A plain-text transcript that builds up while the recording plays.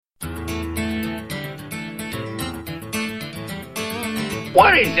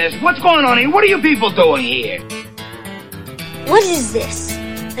What is this? What's going on here? What are you people doing here? What is this?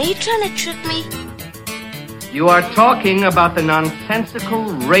 Are you trying to trick me? You are talking about the nonsensical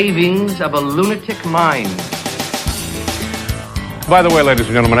ravings of a lunatic mind. By the way, ladies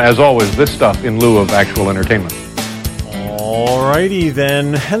and gentlemen, as always, this stuff in lieu of actual entertainment. Alrighty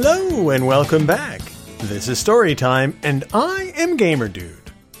then, hello and welcome back. This is Storytime, and I am Gamer Dude.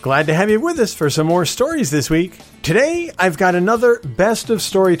 Glad to have you with us for some more stories this week. Today, I've got another Best of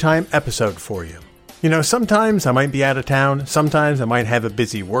Storytime episode for you. You know, sometimes I might be out of town, sometimes I might have a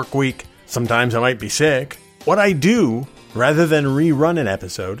busy work week, sometimes I might be sick. What I do, rather than rerun an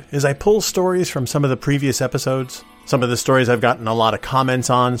episode, is I pull stories from some of the previous episodes, some of the stories I've gotten a lot of comments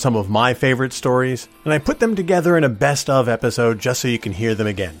on, some of my favorite stories, and I put them together in a best of episode just so you can hear them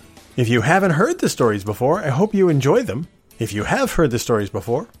again. If you haven't heard the stories before, I hope you enjoy them. If you have heard the stories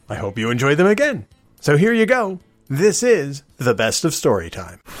before, I hope you enjoy them again. So here you go. This is the Best of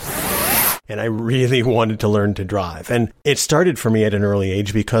Storytime. And I really wanted to learn to drive. And it started for me at an early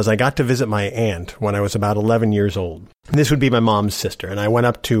age because I got to visit my aunt when I was about 11 years old. This would be my mom's sister. And I went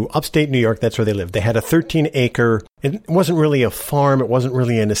up to upstate New York. That's where they lived. They had a 13-acre, it wasn't really a farm. It wasn't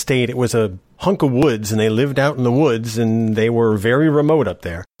really an estate. It was a hunk of woods, and they lived out in the woods, and they were very remote up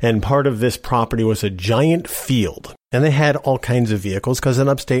there. And part of this property was a giant field. And they had all kinds of vehicles, because in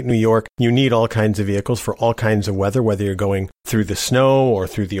upstate New York, you need all kinds of vehicles for all kinds of weather, whether you're going through the snow or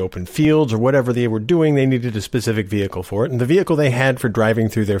through the open fields or whatever they were doing, they needed a specific vehicle for it. And the vehicle they had for driving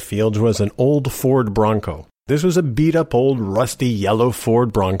through their fields was an old Ford Bronco. This was a beat-up old rusty yellow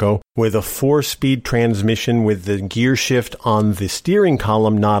Ford Bronco with a 4-speed transmission with the gear shift on the steering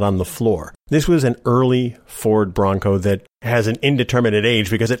column, not on the floor. This was an early Ford Bronco that has an indeterminate age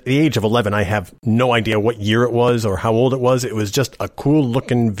because at the age of 11, I have no idea what year it was or how old it was. It was just a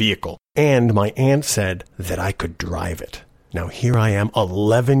cool-looking vehicle. And my aunt said that I could drive it. Now, here I am,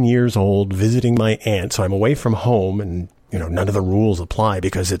 11 years old, visiting my aunt, so I'm away from home, and, you know, none of the rules apply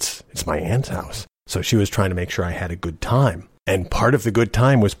because it's my aunt's house. So she was trying to make sure I had a good time. And part of the good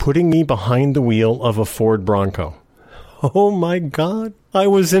time was putting me behind the wheel of a Ford Bronco. Oh my God, I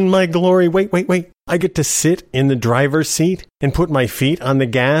was in my glory. Wait. I get to sit in the driver's seat and put my feet on the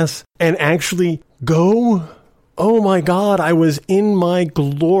gas and actually go. Oh my God, I was in my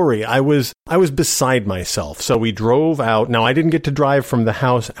glory. I was beside myself. So we drove out. Now, I didn't get to drive from the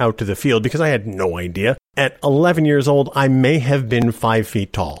house out to the field because I had no idea. At 11 years old, I may have been 5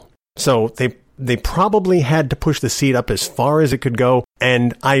 feet tall. So they probably had to push the seat up as far as it could go,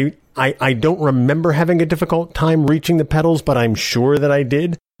 and I don't remember having a difficult time reaching the pedals, but I'm sure that I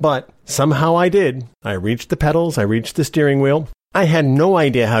did. But somehow I did. I reached the pedals, I reached the steering wheel. I had no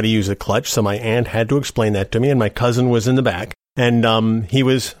idea how to use a clutch, so my aunt had to explain that to me, and my cousin was in the back. And he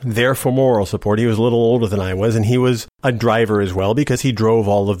was there for moral support. He was a little older than I was, and he was a driver as well because he drove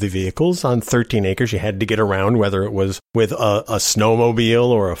all of the vehicles. On 13 acres, you had to get around, whether it was with a snowmobile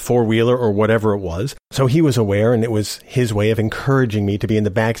or a four-wheeler or whatever it was. So he was aware, and it was his way of encouraging me to be in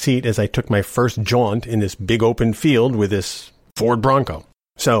the back seat as I took my first jaunt in this big open field with this Ford Bronco.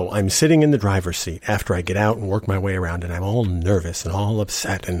 So I'm sitting in the driver's seat after I get out and work my way around, and I'm all nervous and all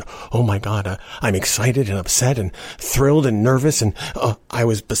upset, and oh my God, I'm excited and upset and thrilled and nervous, and I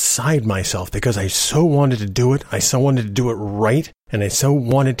was beside myself because I so wanted to do it. I so wanted to do it right, and I so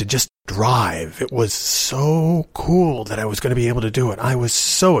wanted to just drive. It was so cool that I was going to be able to do it. I was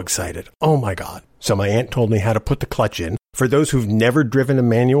so excited. Oh my God. So my aunt told me how to put the clutch in. For those who've never driven a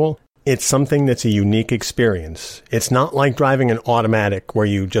manual, it's something that's a unique experience. It's not like driving an automatic where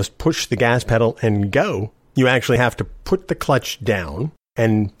you just push the gas pedal and go. You actually have to put the clutch down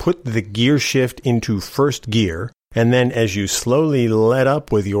and put the gear shift into first gear. And then as you slowly let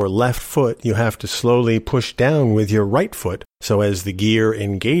up with your left foot, you have to slowly push down with your right foot. So as the gear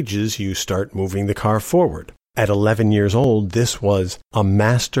engages, you start moving the car forward. At 11 years old, this was a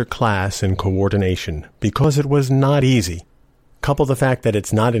master class in coordination because it was not easy. Couple the fact that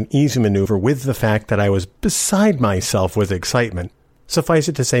it's not an easy maneuver with the fact that I was beside myself with excitement. Suffice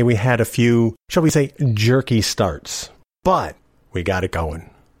it to say we had a few, shall we say, jerky starts. But we got it going.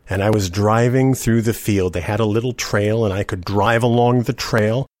 And I was driving through the field. They had a little trail, and I could drive along the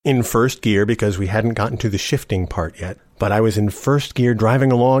trail in first gear because we hadn't gotten to the shifting part yet. But I was in first gear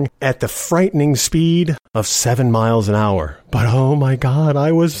driving along at the frightening speed of 7 miles an hour. But oh my God,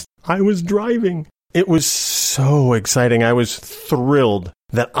 I was driving. It was so exciting. I was thrilled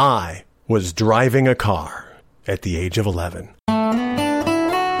that I was driving a car at the age of 11.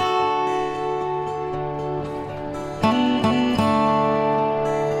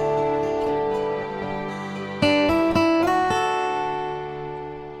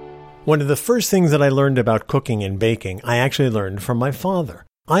 One of the first things that I learned about cooking and baking, I actually learned from my father.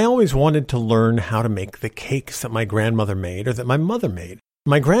 I always wanted to learn how to make the cakes that my grandmother made or that my mother made.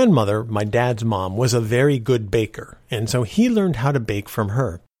 My grandmother, my dad's mom, was a very good baker, and so he learned how to bake from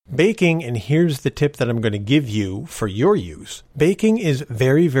her. Baking, and here's the tip that I'm going to give you for your use. Baking is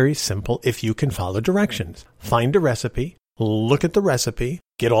very, very simple if you can follow directions. Find a recipe, look at the recipe,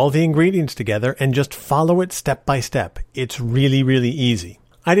 get all the ingredients together, and just follow it step by step. It's really, really easy.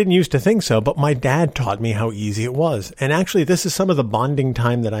 I didn't used to think so, but my dad taught me how easy it was. And actually, this is some of the bonding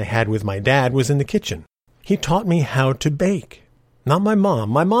time that I had with my dad was in the kitchen. He taught me how to bake. Not my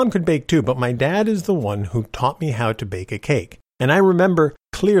mom. My mom could bake too, but my dad is the one who taught me how to bake a cake. And I remember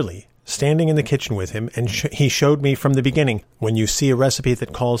clearly standing in the kitchen with him, and he showed me from the beginning, when you see a recipe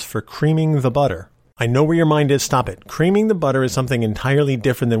that calls for creaming the butter, I know where your mind is, stop it. Creaming the butter is something entirely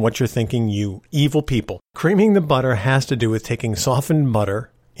different than what you're thinking, you evil people. Creaming the butter has to do with taking softened butter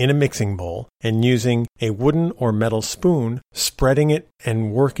in a mixing bowl and using a wooden or metal spoon, spreading it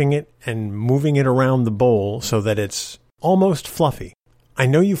and working it and moving it around the bowl so that it's almost fluffy. I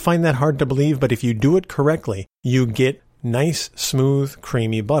know you find that hard to believe, but if you do it correctly, you get nice, smooth,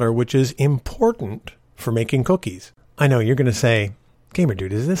 creamy butter, which is important for making cookies. I know you're going to say, Gamer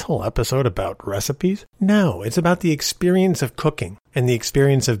Dude, is this whole episode about recipes? No, it's about the experience of cooking and the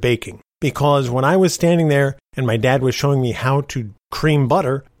experience of baking. Because when I was standing there and my dad was showing me how to cream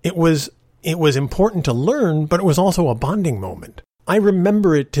butter, it was important to learn, but it was also a bonding moment. I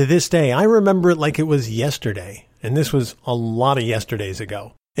remember it to this day. I remember it like it was yesterday. And this was a lot of yesterdays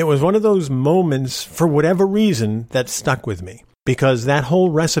ago. It was one of those moments, for whatever reason, that stuck with me. Because that whole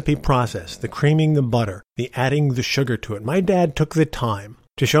recipe process, the creaming the butter, the adding the sugar to it, my dad took the time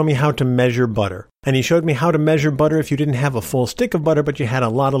to show me how to measure butter. And he showed me how to measure butter if you didn't have a full stick of butter, but you had a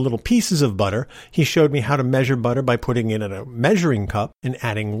lot of little pieces of butter. He showed me how to measure butter by putting it in a measuring cup and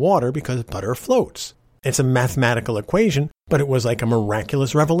adding water because butter floats. It's a mathematical equation, but it was like a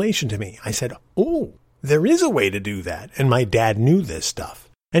miraculous revelation to me. I said, oh, there is a way to do that, and my dad knew this stuff.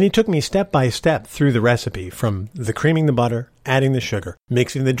 And he took me step by step through the recipe, from the creaming the butter, adding the sugar,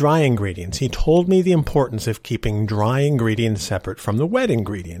 mixing the dry ingredients. He told me the importance of keeping dry ingredients separate from the wet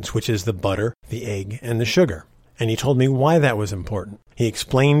ingredients, which is the butter, the egg, and the sugar. And he told me why that was important. He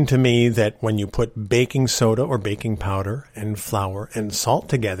explained to me that when you put baking soda or baking powder and flour and salt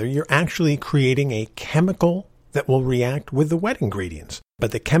together, you're actually creating a chemical that will react with the wet ingredients.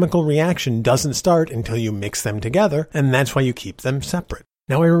 But the chemical reaction doesn't start until you mix them together, and that's why you keep them separate.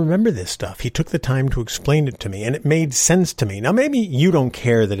 Now, I remember this stuff. He took the time to explain it to me, and it made sense to me. Now, maybe you don't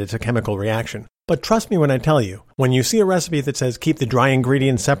care that it's a chemical reaction, but trust me when I tell you, when you see a recipe that says keep the dry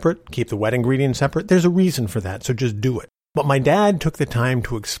ingredients separate, keep the wet ingredients separate, there's a reason for that, so just do it. But my dad took the time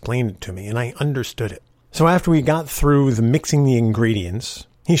to explain it to me, and I understood it. So after we got through the mixing the ingredients,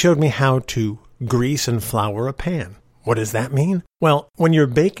 he showed me how to grease and flour a pan. What does that mean? Well, when you're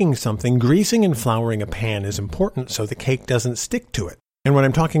baking something, greasing and flouring a pan is important so the cake doesn't stick to it. And when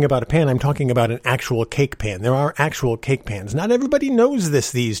I'm talking about a pan, I'm talking about an actual cake pan. There are actual cake pans. Not everybody knows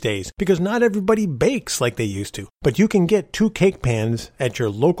this these days because not everybody bakes like they used to. But you can get 2 cake pans at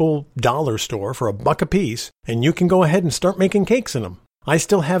your local dollar store for $1 a piece, and you can go ahead and start making cakes in them. I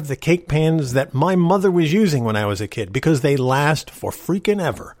still have the cake pans that my mother was using when I was a kid because they last for freaking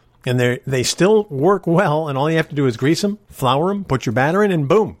ever. And they still work well, and all you have to do is grease them, flour them, put your batter in, and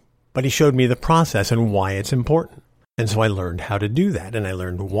boom. But he showed me the process and why it's important. And so I learned how to do that, and I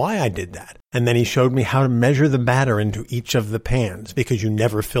learned why I did that. And then he showed me how to measure the batter into each of the pans, because you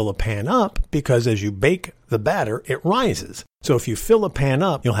never fill a pan up, because as you bake the batter, it rises. So if you fill a pan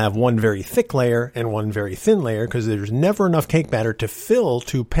up, you'll have one very thick layer and one very thin layer, because there's never enough cake batter to fill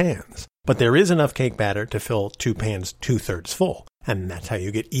 2 pans. But there is enough cake batter to fill 2 pans 2/3 full. And that's how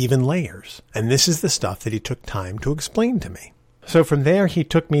you get even layers. And this is the stuff that he took time to explain to me. So from there, he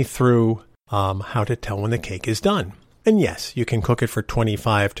took me through how to tell when the cake is done. And yes, you can cook it for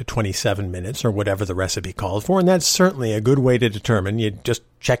 25 to 27 minutes or whatever the recipe calls for, and that's certainly a good way to determine. You just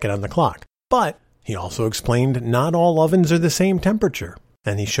check it on the clock. But he also explained not all ovens are the same temperature.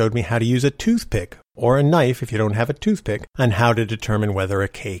 And he showed me how to use a toothpick or a knife, if you don't have a toothpick, on how to determine whether a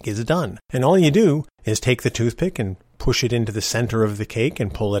cake is done. And all you do is take the toothpick and push it into the center of the cake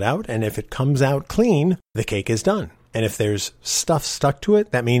and pull it out. And if it comes out clean, the cake is done. And if there's stuff stuck to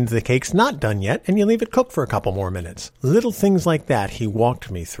it, that means the cake's not done yet, and you leave it cook for a couple more minutes. Little things like that he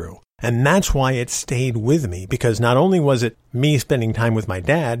walked me through. And that's why it stayed with me, because not only was it me spending time with my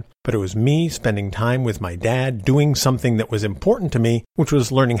dad, but it was me spending time with my dad doing something that was important to me, which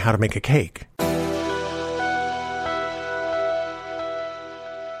was learning how to make a cake.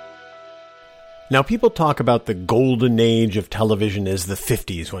 Now, people talk about the golden age of television as the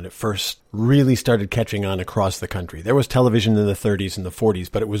 50s, when it first really started catching on across the country. There was television in the 30s and the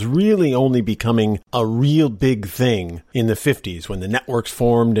 40s, but it was really only becoming a real big thing in the 50s when the networks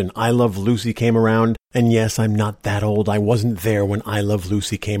formed and I Love Lucy came around. And yes, I'm not that old. I wasn't there when I Love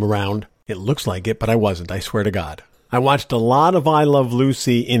Lucy came around. It looks like it, but I wasn't, I swear to God. I watched a lot of I Love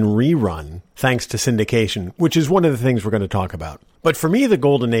Lucy in rerun, thanks to syndication, which is one of the things we're going to talk about. But for me, the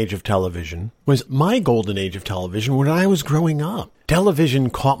golden age of television was my golden age of television when I was growing up. Television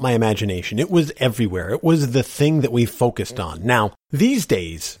caught my imagination. It was everywhere. It was the thing that we focused on. Now, these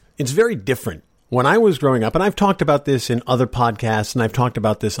days, it's very different. When I was growing up, and I've talked about this in other podcasts, and I've talked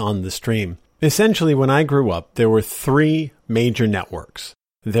about this on the stream. Essentially, when I grew up, there were 3 major networks.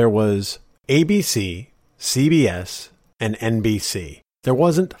 There was ABC, CBS, and NBC. There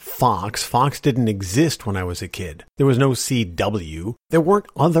wasn't Fox. Fox didn't exist when I was a kid. There was no CW. There weren't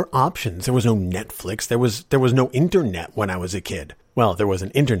other options. There was no Netflix. There was no internet when I was a kid. Well, there was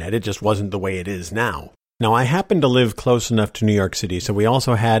an internet. It just wasn't the way it is now. Now, I happened to live close enough to New York City, so we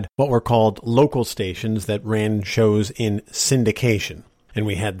also had what were called local stations that ran shows in syndication. And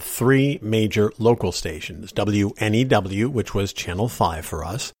we had 3 major local stations, WNEW, which was Channel 5 for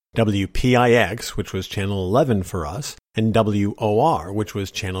us, WPIX, which was Channel 11 for us, and WOR, which was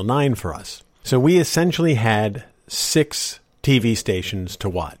Channel 9 for us. So we essentially had 6 TV stations to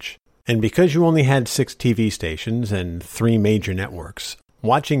watch. And because you only had 6 TV stations and 3 major networks,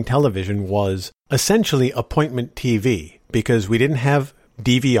 watching television was essentially appointment TV, because we didn't have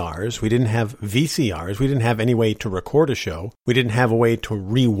DVRs, we didn't have VCRs, we didn't have any way to record a show, we didn't have a way to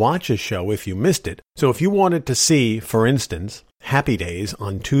re-watch a show if you missed it. So if you wanted to see, for instance, Happy Days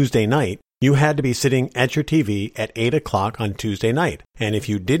on Tuesday night, you had to be sitting at your TV at 8 o'clock on Tuesday night. And if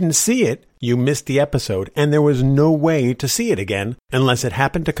you didn't see it, you missed the episode, and there was no way to see it again unless it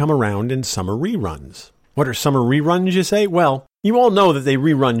happened to come around in summer reruns. What are summer reruns, you say? Well, you all know that they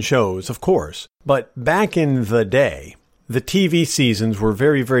rerun shows, of course. But back in the day, the TV seasons were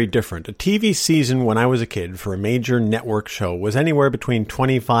very, very different. A TV season when I was a kid for a major network show was anywhere between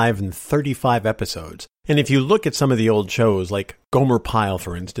 25 and 35 episodes. And if you look at some of the old shows, like Gomer Pyle,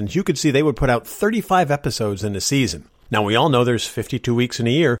 for instance, you could see they would put out 35 episodes in a season. Now, we all know there's 52 weeks in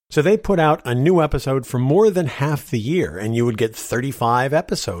a year, so they put out a new episode for more than half the year, and you would get 35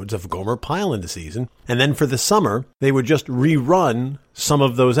 episodes of Gomer Pyle in the season. And then for the summer, they would just rerun some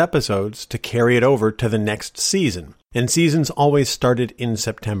of those episodes to carry it over to the next season. And seasons always started in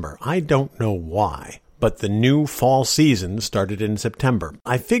September. I don't know why, but the new fall season started in September.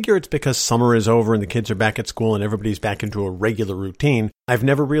 I figure it's because summer is over and the kids are back at school and everybody's back into a regular routine. I've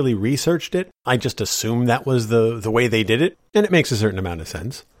never really researched it. I just assumed that was the way they did it, and it makes a certain amount of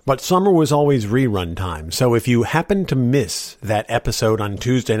sense. But summer was always rerun time, so if you happened to miss that episode on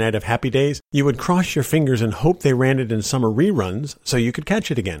Tuesday night of Happy Days, you would cross your fingers and hope they ran it in summer reruns so you could catch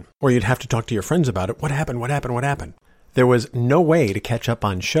it again. Or you'd have to talk to your friends about it. What happened? What happened? What happened? There was no way to catch up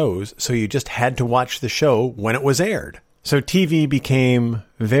on shows, so you just had to watch the show when it was aired. So TV became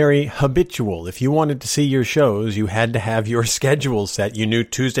very habitual. If you wanted to see your shows, you had to have your schedule set. You knew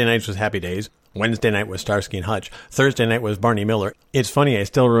Tuesday nights was Happy Days, Wednesday night was Starsky and Hutch, Thursday night was Barney Miller. It's funny, I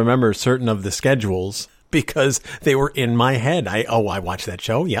still remember certain of the schedules because they were in my head. I watched that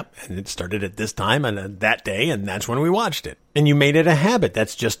show, yep, and it started at this time and that day, and that's when we watched it. And you made it a habit.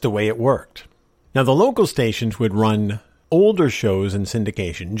 That's just the way it worked. Now, the local stations would run older shows in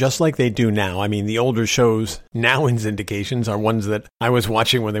syndication, just like they do now. I mean, the older shows now in syndications are ones that I was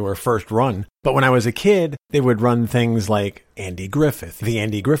watching when they were first run. But when I was a kid, they would run things like Andy Griffith. The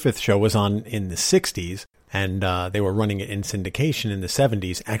Andy Griffith Show was on in the 60s, and they were running it in syndication in the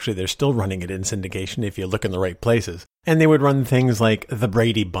 70s. Actually, they're still running it in syndication if you look in the right places. And they would run things like The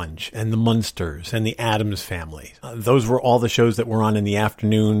Brady Bunch and The Munsters and The Addams Family. Those were all the shows that were on in the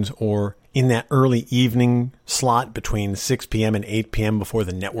afternoons or in that early evening slot between 6 p.m. and 8 p.m. before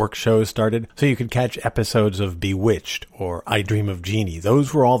the network shows started. So you could catch episodes of Bewitched or I Dream of Jeannie.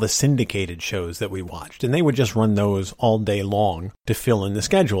 Those were all the syndicated shows that we watched. And they would just run those all day long to fill in the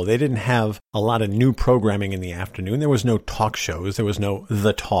schedule. They didn't have a lot of new programming in the afternoon. There was no talk shows. There was no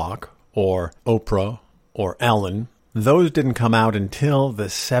The Talk or Oprah or Ellen. Those didn't come out until the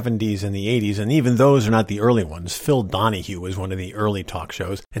 70s and the 80s, and even those are not the early ones. Phil Donahue was one of the early talk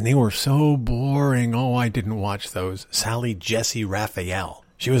shows, and they were so boring. Oh, I didn't watch those. Sally Jesse Raphael.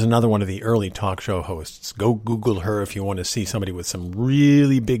 She was another one of the early talk show hosts. Go Google her if you want to see somebody with some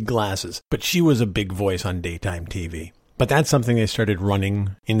really big glasses. But she was a big voice on daytime TV. But that's something they started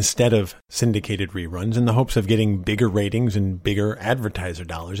running instead of syndicated reruns in the hopes of getting bigger ratings and bigger advertiser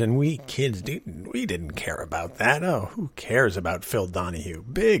dollars. And we kids didn't care about that. Oh, who cares about Phil Donahue?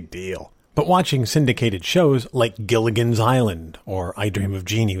 Big deal. But watching syndicated shows like Gilligan's Island or I Dream of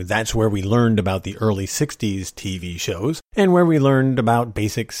Jeannie, that's where we learned about the early 60s TV shows and where we learned about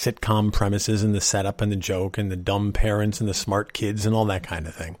basic sitcom premises and the setup and the joke and the dumb parents and the smart kids and all that kind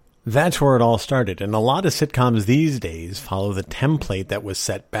of thing. That's where it all started, and a lot of sitcoms these days follow the template that was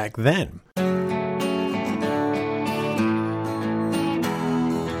set back then.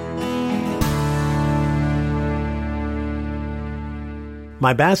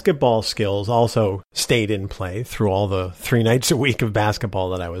 My basketball skills also stayed in play through all the 3 nights a week of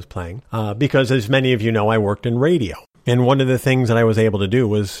basketball that I was playing, because as many of you know, I worked in radio. And one of the things that I was able to do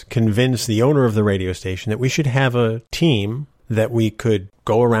was convince the owner of the radio station that we should have a team that we could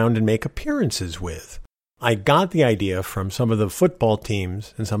go around and make appearances with. I got the idea from some of the football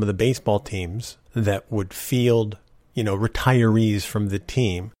teams and some of the baseball teams that would field retirees from the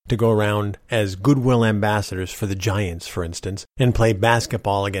team to go around as goodwill ambassadors for the Giants, for instance, and play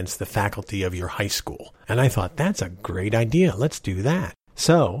basketball against the faculty of your high school. And I thought, that's a great idea. Let's do that.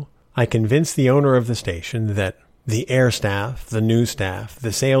 So I convinced the owner of the station that the air staff, the news staff,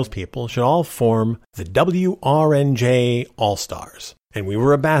 the salespeople should all form the WRNJ All-Stars. And we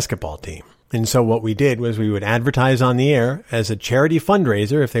were a basketball team. And so what we did was we would advertise on the air as a charity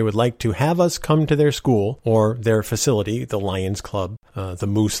fundraiser if they would like to have us come to their school or their facility, the Lions Club, the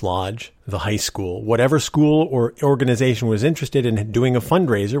Moose Lodge, the high school, whatever school or organization was interested in doing a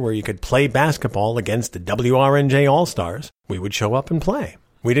fundraiser where you could play basketball against the WRNJ All-Stars, we would show up and play.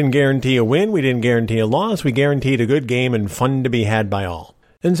 We didn't guarantee a win, we didn't guarantee a loss, we guaranteed a good game and fun to be had by all.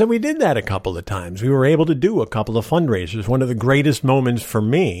 And so we did that a couple of times. We were able to do a couple of fundraisers. One of the greatest moments for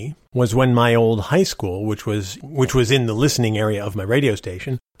me was when my old high school, which was in the listening area of my radio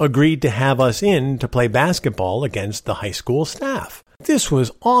station, agreed to have us in to play basketball against the high school staff. This was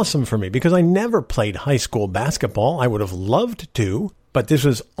awesome for me because I never played high school basketball. I would have loved to, but this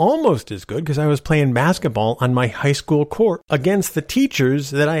was almost as good because I was playing basketball on my high school court against the teachers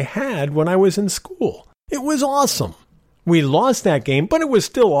that I had when I was in school. It was awesome. We lost that game, but it was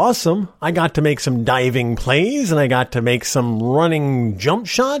still awesome. I got to make some diving plays, and I got to make some running jump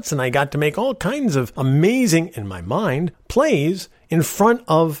shots, and I got to make all kinds of amazing, in my mind, plays in front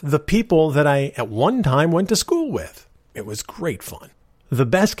of the people that I at one time went to school with. It was great fun. The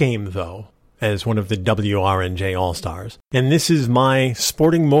best game, though, as one of the WRNJ All-Stars, and this is my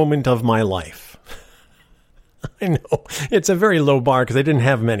sporting moment of my life. I know, it's a very low bar because I didn't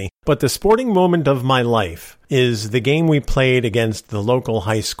have many. But the sporting moment of my life is the game we played against the local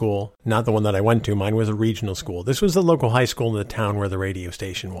high school. Not the one that I went to. Mine was a regional school. This was the local high school in the town where the radio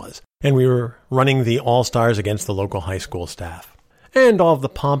station was. And we were running the All-Stars against the local high school staff. And all of the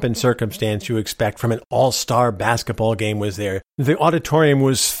pomp and circumstance you expect from an all-star basketball game was there. The auditorium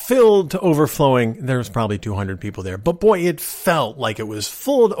was filled to overflowing. There was probably 200 people there. But boy, it felt like it was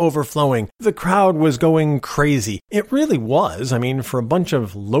full to overflowing. The crowd was going crazy. It really was. I mean, for a bunch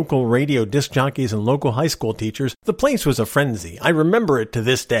of local radio disc jockeys and local high school teachers, the place was a frenzy. I remember it to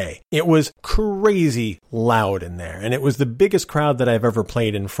this day. It was crazy loud in there. And it was the biggest crowd that I've ever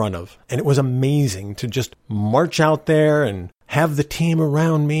played in front of. And it was amazing to just march out there and have the team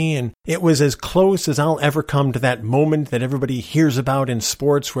around me, and it was as close as I'll ever come to that moment that everybody hears about in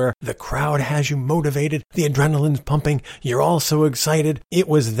sports where the crowd has you motivated, the adrenaline's pumping, you're all so excited. It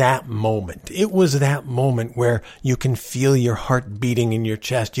was that moment. It was that moment where you can feel your heart beating in your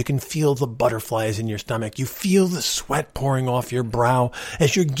chest, you can feel the butterflies in your stomach, you feel the sweat pouring off your brow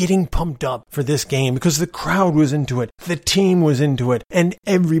as you're getting pumped up for this game because the crowd was into it, the team was into it, and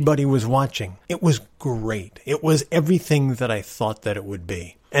everybody was watching. It was great. It was everything that I thought that it would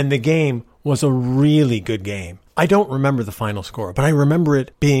be. And the game was a really good game. I don't remember the final score, but I remember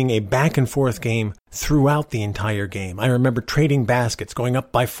it being a back and forth game throughout the entire game. I remember trading baskets, going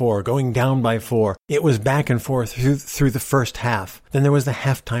up by 4, going down by 4. It was back and forth through the first half. Then there was the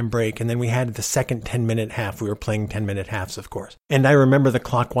halftime break, and then we had the second 10-minute half. We were playing 10-minute halves, of course. And I remember the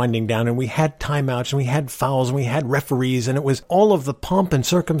clock winding down, and we had timeouts, and we had fouls, and we had referees, and it was all of the pomp and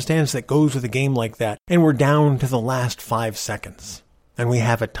circumstance that goes with a game like that. And we're down to the last 5 seconds, and we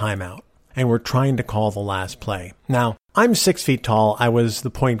have a timeout. And we're trying to call the last play. Now, I'm 6 feet tall. I was the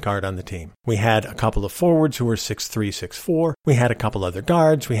point guard on the team. We had a couple of forwards who were 6'3", 6'4". We had a couple other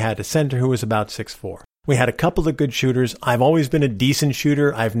guards. We had a center who was about 6'4". We had a couple of good shooters. I've always been a decent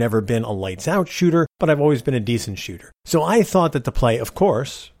shooter. I've never been a lights-out shooter, but I've always been a decent shooter. So I thought that the play, of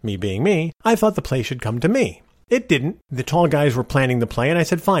course, me being me, I thought the play should come to me. It didn't. The tall guys were planning the play, and I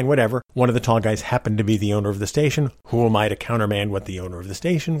said, fine, whatever. One of the tall guys happened to be the owner of the station. Who am I to countermand what the owner of the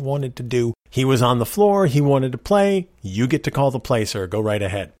station wanted to do? He was on the floor. He wanted to play. You get to call the play, sir. Go right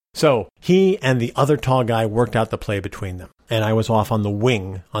ahead. So he and the other tall guy worked out the play between them. and I was off on the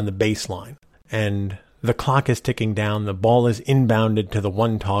wing on the baseline. And the clock is ticking down. The ball is inbounded to the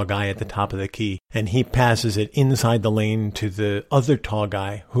one tall guy at the top of the key, and he passes it inside the lane to the other tall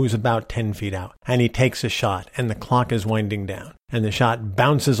guy who's about 10 feet out. And he takes a shot, and the clock is winding down, and the shot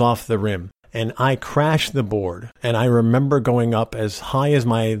bounces off the rim. And I crash the board, and I remember going up as high as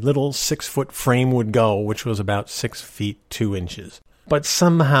my little 6-foot frame would go, which was about 6 feet 2 inches. But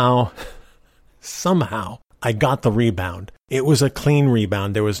somehow, I got the rebound. It was a clean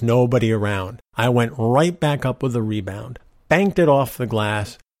rebound. There was nobody around. I went right back up with the rebound, banked it off the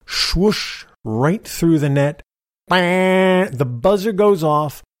glass, swoosh, right through the net. Bang! The buzzer goes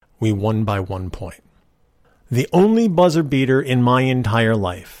off. We won by 1 point. The only buzzer beater in my entire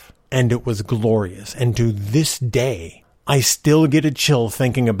life. And it was glorious. And to this day, I still get a chill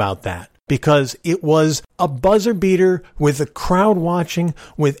thinking about that. Because it was a buzzer beater with the crowd watching,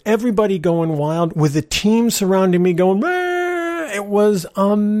 with everybody going wild, with the team surrounding me going, Rah! It was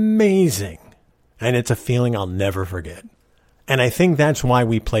amazing. And it's a feeling I'll never forget. And I think that's why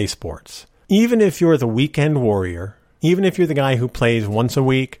we play sports. Even if you're the weekend warrior, even if you're the guy who plays once a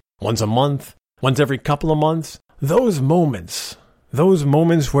week, once a month, once every couple of months, those moments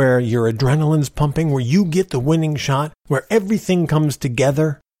where your adrenaline's pumping, where you get the winning shot, where everything comes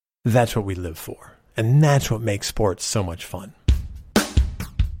together, that's what we live for. And that's what makes sports so much fun.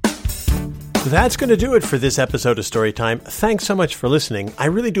 That's going to do it for this episode of Storytime. Thanks so much for listening. I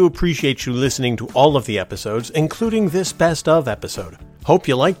really do appreciate you listening to all of the episodes, including this best of episode. Hope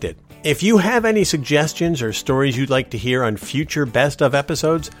you liked it. If you have any suggestions or stories you'd like to hear on future best of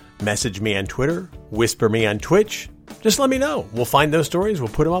episodes, message me on Twitter, whisper me on Twitch. Just let me know. We'll find those stories. We'll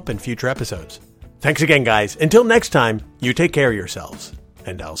put them up in future episodes. Thanks again, guys. Until next time, you take care of yourselves.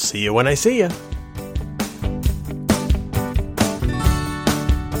 And I'll see you when I see you.